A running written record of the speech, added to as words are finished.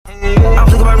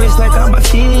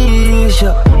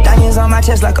my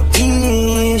chest like a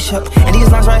bishop. And these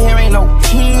lines right here ain't no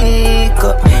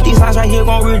hiccup. These lines right here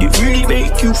gon' really, really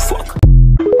make you fuck.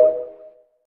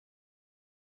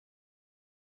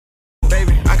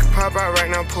 Baby, I could pop out right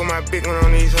now, pull my big one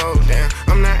on these hoes. Damn,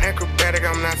 I'm not acrobatic,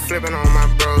 I'm not flipping on my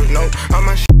bros. Nope, all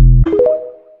my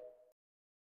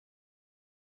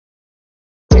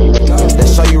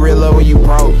Let's show you real love when you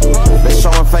broke. Let's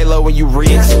show 'em fake love when you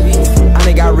rich. I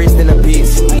think I rich in a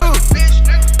bitch.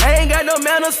 I ain't got no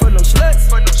manners for no sluts.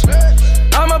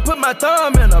 I'ma put my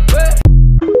thumb in her butt.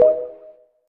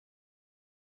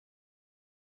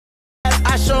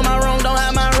 I show my wrong, don't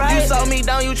have my right. You saw me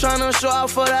down, you tryna show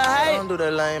off for the hype. don't do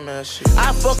that lame ass shit.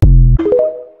 I fuck.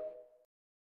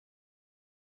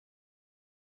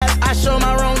 I show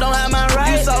my wrong, don't have my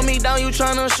right. You saw me down, you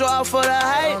tryna show off for the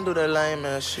hype. Don't do that lame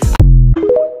ass shit.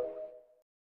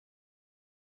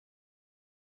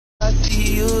 I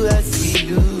see you, I see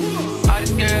you. All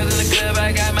these girls in the club,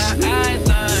 I got my eyes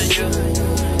on you.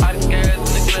 All these girls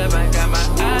in the club, I got my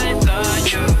eyes on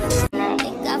you. I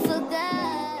think I forgot.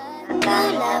 You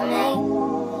love me.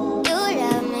 You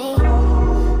love me.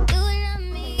 You love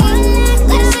me. What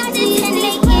am I just to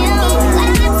make you? What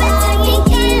am I supposed to make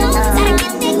you? I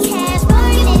get the cash for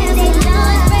you till they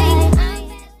love me.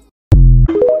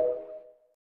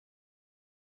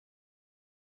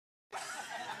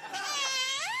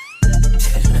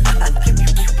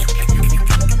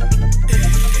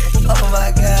 Oh my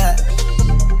God.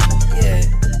 Yeah.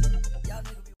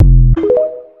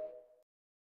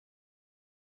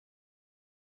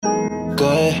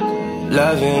 Good,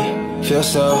 loving, feel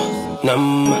so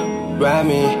numb. Ride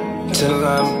me till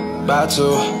I'm about to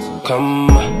come.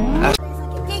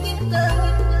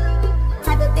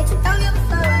 Type of bitch who don't give a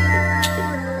fuck.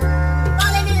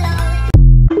 Falling in love.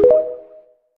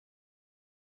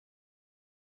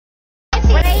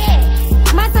 Where they at?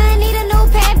 My son need a new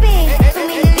pappy. Too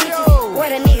many bitches. Where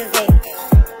the niggas at?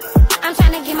 I'm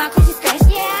tryna get my coochie scratched.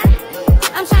 Yeah.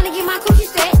 I'm tryna get my coochie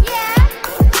scratched. Yeah.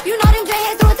 You know them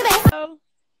dreadheads do it the best.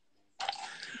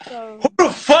 Who the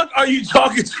fuck are you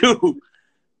talking to?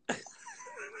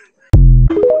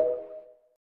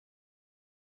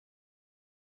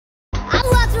 I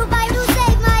walk through by to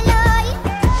save my life.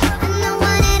 I'm the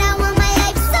one and I want my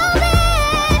life so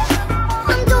bad.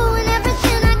 I'm doing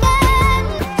everything I can.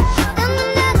 I'm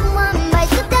another one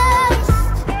bites the dust.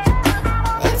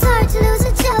 It's hard to lose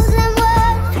a chosen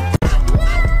one.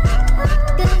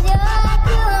 Cause you're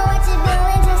doing what you're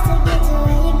doing just to get to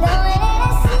where you're going. And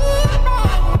I see it back.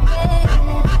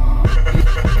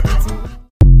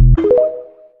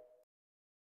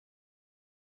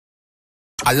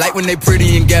 I like when they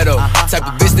pretty and ghetto. Type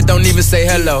of bitch that don't even say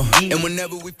hello. And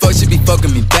whenever we fuck, she be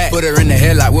fucking me back. Put her in the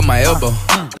headlock with my elbow.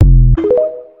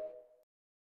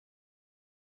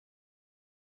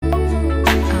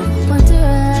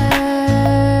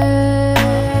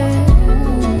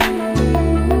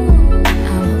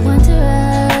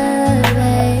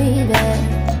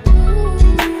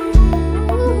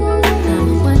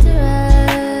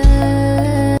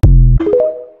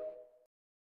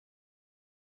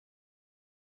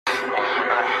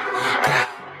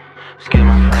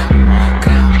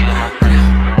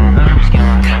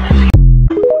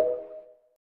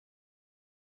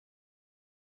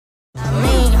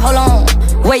 Hold on,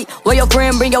 wait, where your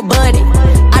friend bring your buddy?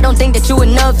 I don't think that you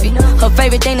enough. Her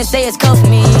favorite thing to say is cuff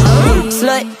me.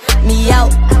 Slut me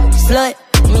out, slut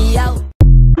me out.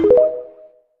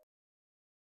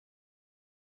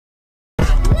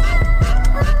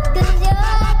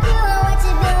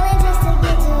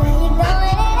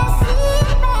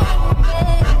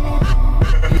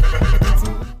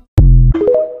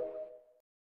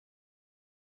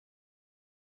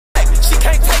 She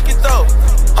can't take it though.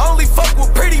 Only fuck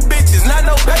with pretty bitches, not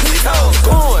no basic hoes.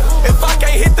 Going. If I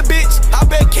can't hit the bitch, I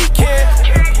bet Keith can.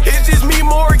 It's just me,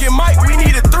 Morgan, Mike. We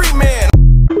need a 3-man.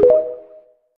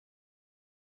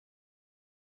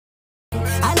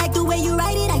 I like the way you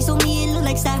write it. I saw me, it look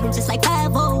like siren, just like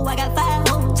 5-0. I got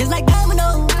 5 just like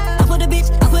domino. I put a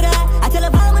bitch, I put her, I tell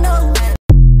her domino.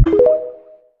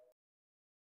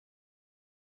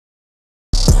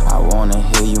 I wanna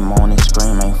hear you moan and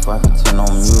scream, ain't fucking to no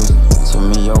music. To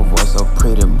me your voice so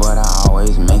pretty, but I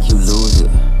always make you lose it.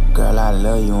 Girl, I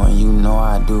love you and you know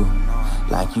I do.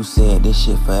 Like you said, this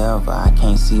shit forever. I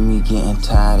can't see me getting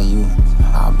tired of you.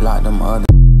 I'll block them other.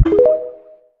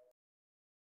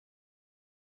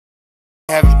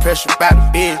 Having pressure about the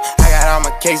biz. I got all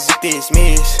my cases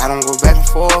dismissed. I don't go back and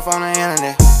forth on the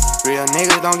internet. Real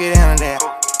niggas don't get into that.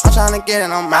 I'm tryna get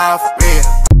it on my mouth for real.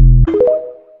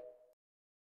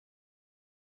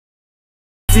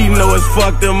 You know it's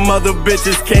fuck them mother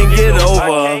bitches can't get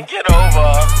over.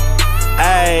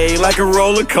 Ayy, like a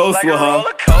roller coaster with her.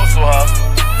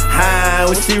 High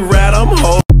when she ride, I'm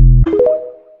holding.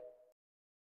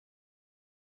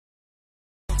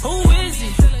 Who is he?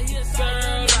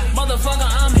 Motherfucker,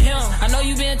 I'm him. I know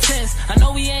you been tense. I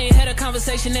know we ain't had a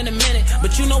conversation in a minute.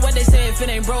 But you know what they say, if it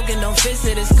ain't broken, don't fix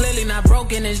it. It's clearly not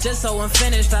broken, it's just so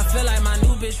unfinished. I feel like my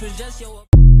new bitch was just your...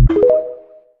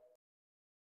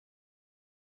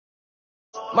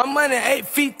 My money 8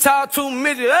 feet tall, 2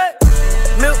 midget, hey.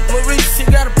 Milk Marie, she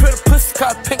got a pretty pussy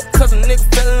called pink, cause a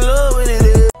nigga fell in love with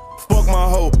it. Fuck my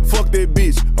hoe, fuck that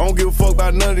bitch. I don't give a fuck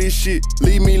about none of this shit.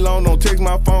 Leave me alone, don't text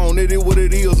my phone. It is what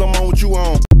it is, I'm on what you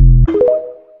on.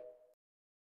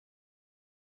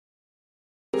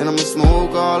 And I'ma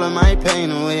smoke all of my pain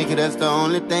away, cause that's the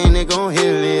only thing that gon'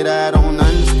 heal it. I don't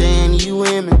understand you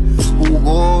women who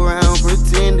go around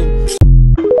pretending.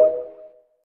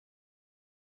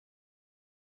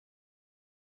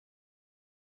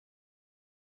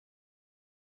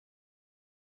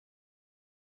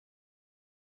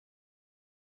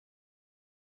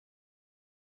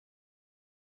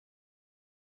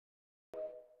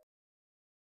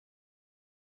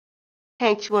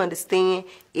 Can't you understand?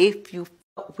 If you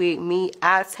fuck with me,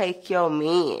 I'll take your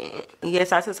man.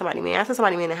 Yes, I took somebody man. I took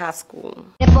somebody man in high school.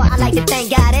 Therefore, I like to thank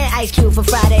God and Ice Cube for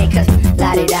Friday, cause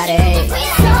la-di-da-di, hey.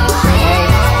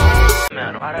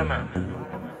 Man, why that man?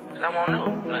 Cause I won't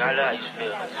know. Like, I love how you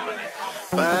feel.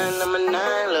 Fine number 9,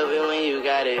 love it when you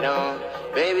got it on.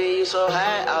 Baby, you so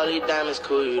high, all these diamonds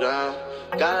cool you down.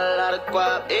 Got a lot of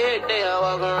guap, every day I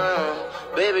walk around.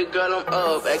 Baby girl, I'm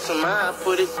up, X on I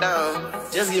put it down.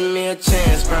 Just give me a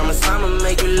chance, promise I'ma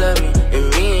make you love me. And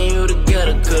me and you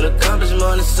together could accomplish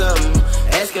more than something.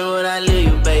 Asking what I leave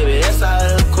you, baby, that's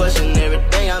all the question.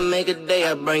 Everything I make a day,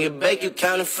 I bring it back, you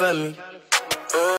count it for me.